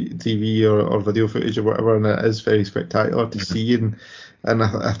of TV or video footage or whatever, and it is very spectacular to see. And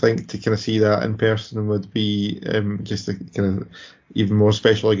I think to kind of see that in person would be just a kind of even more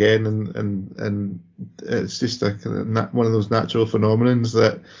special again. And it's just a kind of one of those natural phenomenons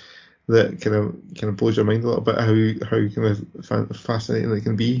that kind of blows your mind a little bit how kind of fascinating it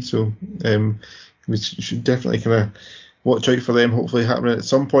can be. So we should definitely kind of watch out for them hopefully happening at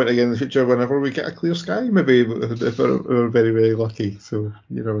some point again in the future whenever we get a clear sky, maybe if we're very, very lucky. So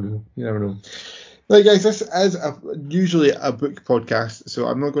you never know. Right, guys, this is usually a book podcast, so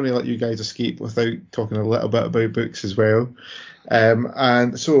I'm not going to let you guys escape without talking a little bit about books as well.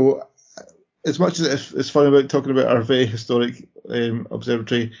 And so as much as it's fun about talking about our very historic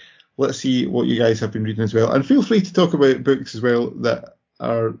observatory, let's see what you guys have been reading as well. And feel free to talk about books as well that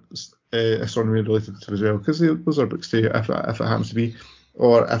are astronomy related to as well, because those are books too, if it happens to be,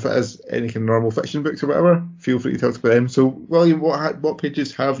 or if it is any kind of normal fiction books or whatever, feel free to talk about them. So, William, what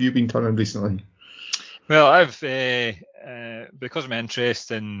pages have you been turning recently? Well, I've because of my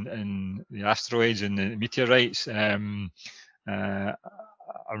interest in the asteroids and the meteorites, I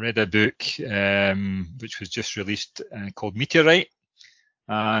read a book which was just released called Meteorite,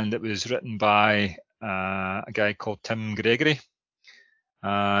 and it was written by a guy called Tim Gregory.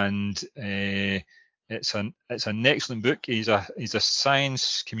 And it's an excellent book. He's a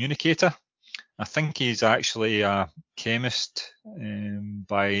science communicator. I think he's actually a chemist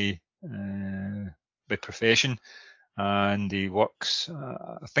by profession, and he works.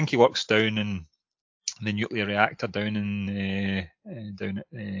 I think he works down in the nuclear reactor down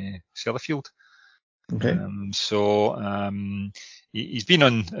at Sellafield. Okay. He's been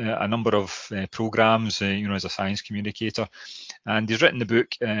on a number of programs, as a science communicator, and he's written a book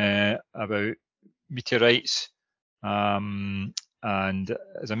about meteorites. And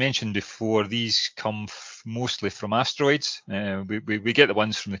as I mentioned before, these come mostly from asteroids. We get the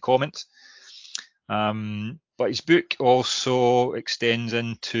ones from the comets, but But his book also extends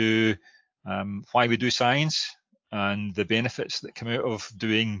into why we do science and the benefits that come out of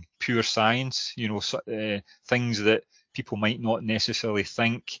doing pure science. Things that people might not necessarily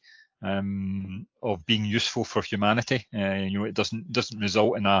think of being useful for humanity. It doesn't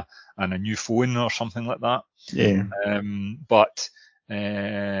result in a new phone or something like that. Yeah. But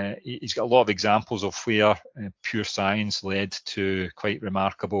he's got a lot of examples of where pure science led to quite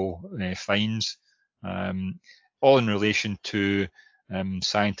remarkable finds, all in relation to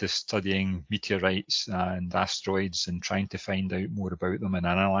scientists studying meteorites and asteroids and trying to find out more about them and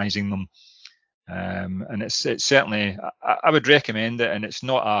analysing them. And it's certainly, I would recommend it, and it's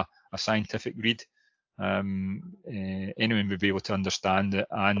not a scientific read. Anyone would be able to understand it,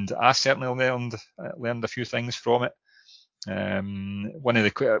 and I certainly learned a few things from it. One of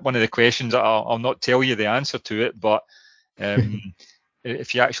the questions, I'll not tell you the answer to it, but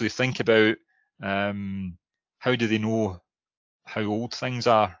if you actually think about how do they know how old things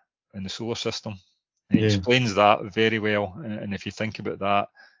are in the solar system, it explains that very well. And if you think about that,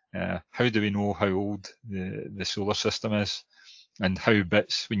 how do we know how old the solar system is, and how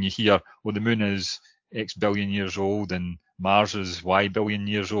bits when you hear, well, the moon is X billion years old and Mars is Y billion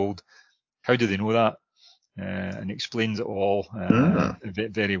years old, how do they know that? And explains it all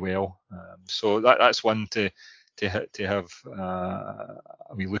very well. So that's one to have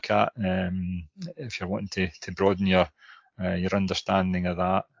a wee look at if you're wanting to broaden your understanding of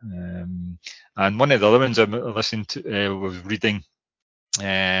that. And one of the other ones I listened to was reading.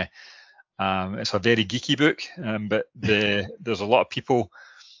 It's a very geeky book, but there's a lot of people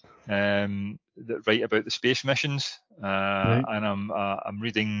that write about the space missions, and I'm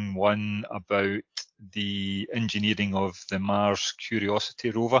reading one about the engineering of the Mars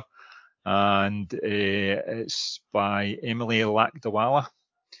Curiosity rover, and it's by Emily Lakdawala,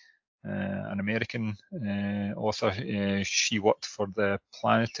 an American author. She worked for the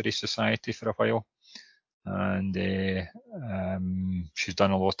Planetary Society for a while, and she's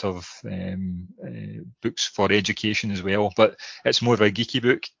done a lot of books for education as well, but it's more of a geeky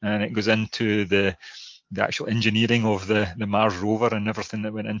book, and it goes into the actual engineering of the Mars rover and everything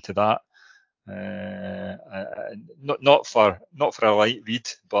that went into that. Not for a light read,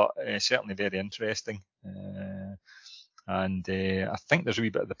 but certainly very interesting. And I think there's a wee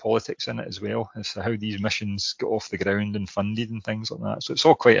bit of the politics in it as well, as to how these missions get off the ground and funded and things like that. So it's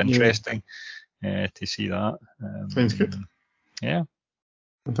all quite interesting to see that. Sounds good. Yeah.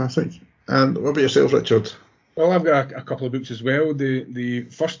 Fantastic. And what about yourself, Richard? Well, I've got a couple of books as well. The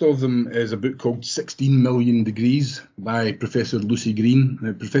first of them is a book called 16 Million Degrees by Professor Lucy Green.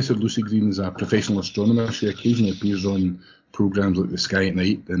 Now, Professor Lucy Green is a professional astronomer. She occasionally appears on programmes like The Sky at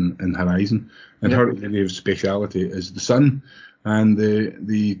Night and Horizon. And her area of speciality is the sun. And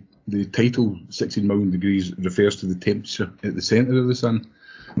the title 16 Million Degrees refers to the temperature at the centre of the sun.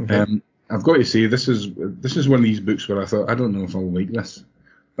 Okay. I've got to say, this is one of these books where I thought, I don't know if I'll like this.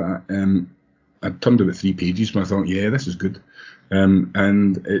 But I turned about 3 pages and I thought, yeah, this is good. And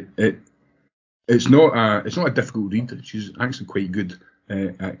it's not a difficult read. She's actually quite good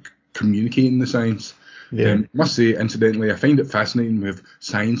at communicating the science. I must say, incidentally, I find it fascinating with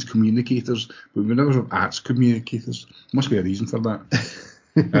science communicators, but we never have arts communicators. Must be a reason for that.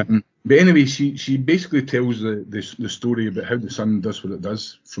 But anyway, she basically tells the story about how the sun does what it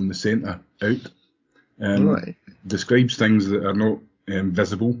does from the centre out. Describes things that are not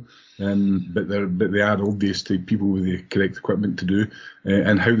visible, but they are obvious to people with the correct equipment to do,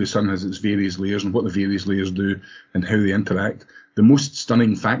 and how the sun has its various layers and what the various layers do and how they interact. The most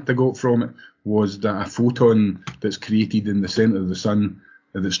stunning fact I got from it was that a photon that's created in the centre of the sun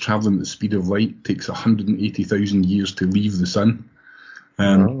that's travelling at the speed of light takes 180,000 years to leave the sun.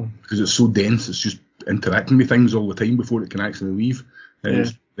 Because it's so dense, it's just interacting with things all the time before it can actually leave.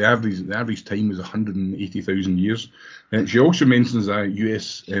 The average time is 180,000 years. She also mentions a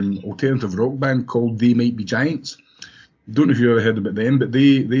US alternative rock band called They Might Be Giants. Don't know if you ever heard about them, but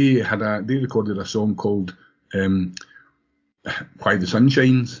they recorded a song called Why the Sun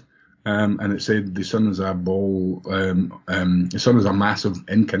Shines, and it said the sun is a ball, the sun is a massive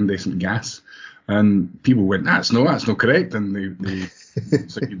incandescent gas, and people went, that's not correct, and they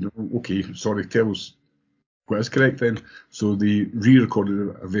said, okay, sorry, tell us what is correct then. So they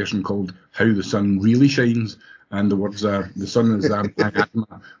re-recorded a version called How the Sun Really Shines, and the words are, the sun is a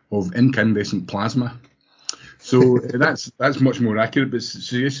magma of incandescent plasma. So that's much more accurate, but it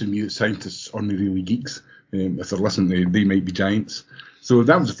suggests to me that scientists aren't really geeks. If they're listening, They Might Be Giants. So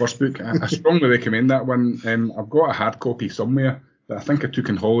that was the first book. I strongly recommend that one. I've got a hard copy somewhere that I think I took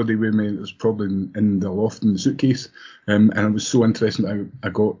on holiday with me. It was probably in the loft in the suitcase, and it was so interesting that I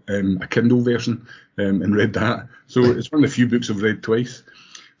got a Kindle version and read that. So it's one of the few books I've read twice.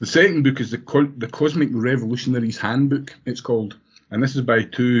 The second book is the Cosmic Revolutionaries Handbook, it's called. And this is by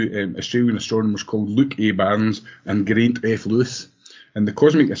two Australian astronomers called Luke A. Barnes and Geraint F. Lewis. And the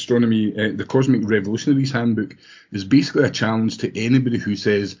Cosmic Revolutionaries Handbook is basically a challenge to anybody who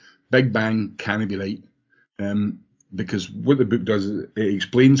says Big Bang can't be right. Because what the book does is it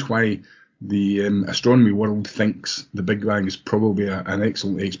explains why the astronomy world thinks the Big Bang is probably an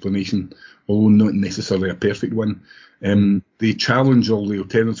excellent explanation, although not necessarily a perfect one. They challenge all the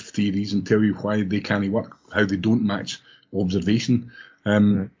alternative theories and tell you why they can't work, how they don't match observation.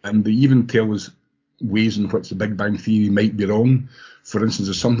 And they even tell us ways in which the Big Bang theory might be wrong. For instance,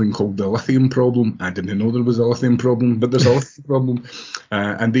 there's something called the lithium problem. I didn't know there was a lithium problem, but there's a lithium problem.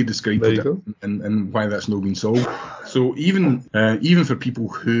 And they describe it and why that's not been solved. So even for people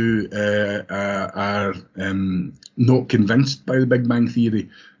who are not convinced by the Big Bang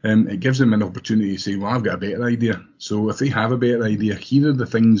theory, it gives them an opportunity to say, well, I've got a better idea. So if they have a better idea, here are the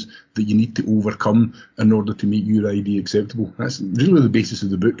things that you need to overcome in order to make your idea acceptable. That's really the basis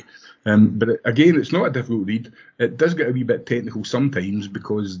of the book. But again, it's not a difficult read. It does get a wee bit technical sometimes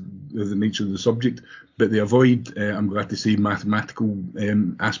because of the nature of the subject, but they avoid, I'm glad to say, mathematical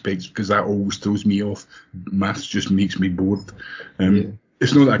aspects because that always throws me off. Maths just makes me bored.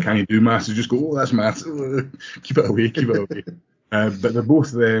 It's not that I can't do maths. I just go, oh, that's maths. Keep it away. But they're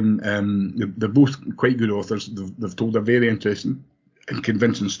both quite good authors. They've told a very interesting and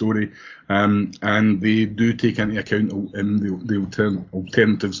convincing story, and they do take into account the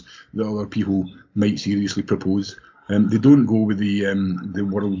alternatives that other people might seriously propose. They don't go with the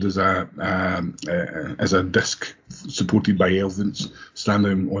world as a disc supported by elephants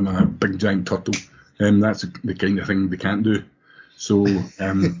standing on a big giant turtle. That's the kind of thing they can't do. So you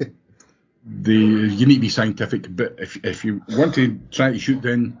need to be scientific, but if you want to try to shoot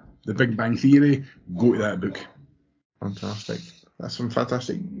down the Big Bang Theory, go to that book. Fantastic. That's some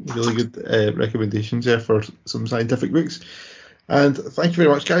fantastic, really good recommendations there for some scientific books. And thank you very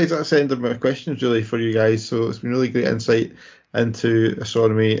much, guys. That's the end of my questions, really, for you guys. So it's been really great insight into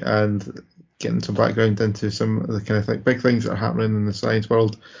astronomy and getting some background into some of the kind of big things that are happening in the science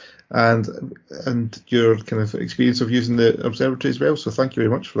world, and your kind of experience of using the observatory as well. So thank you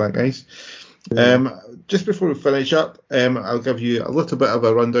very much for that, guys. Just before we finish up, I'll give you a little bit of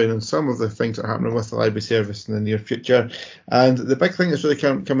a rundown on some of the things that are happening with the library service in the near future. And the big thing that's really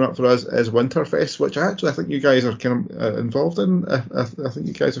coming up for us is Winterfest, which I think you guys are kind of involved in. I think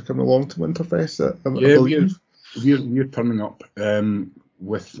you guys are coming along to Winterfest. We're turning up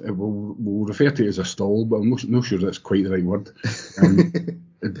with we'll refer to it as a stall, but I'm not sure that's quite the right word.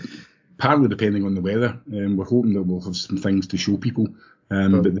 Partly depending on the weather, we're hoping that we'll have some things to show people.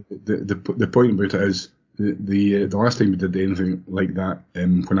 But the point about it is the last time we did anything like that,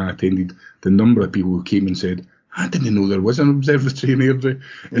 when I attended, the number of people who came and said, I didn't know there was an observatory in Airdrie,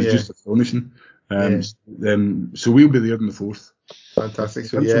 is just astonishing. So we'll be there on the 4th. Fantastic.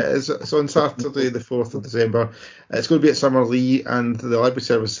 So it's on Saturday the 4th of December. It's going to be at Summerlee, and the library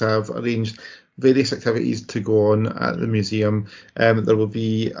service have arranged various activities to go on at the museum. There will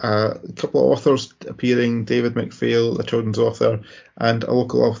be a couple of authors appearing, David McPhail, a children's author, and a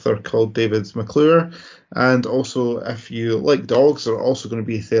local author called David McClure. And also, if you like dogs, there are also going to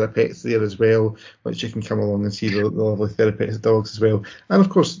be therapeutes there as well, which you can come along and see the lovely therapeutics dogs as well. And of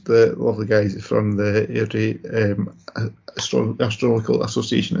course, the lovely guys from the Airdrie Astronomical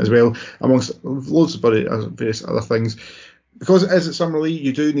Association as well, amongst loads of various other things. Because it is at Summerlee,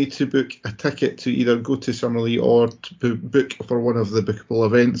 you do need to book a ticket to either go to Summerlee or to book for one of the bookable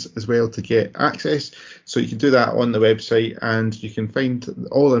events as well to get access. So you can do that on the website, and you can find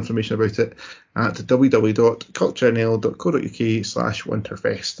all the information about it at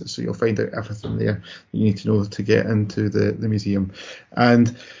www.culturenl.co.uk/winterfest. So you'll find out everything there you need to know to get into the museum.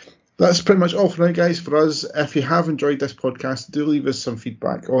 And that's pretty much all for now, guys, for us. If you have enjoyed this podcast, do leave us some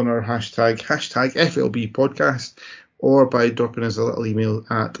feedback on our hashtag FLB podcast, or by dropping us a little email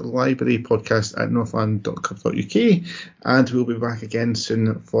at librarypodcast@northland.co.uk, and we'll be back again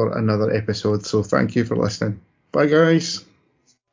soon for another episode. So thank you for listening. Bye, guys.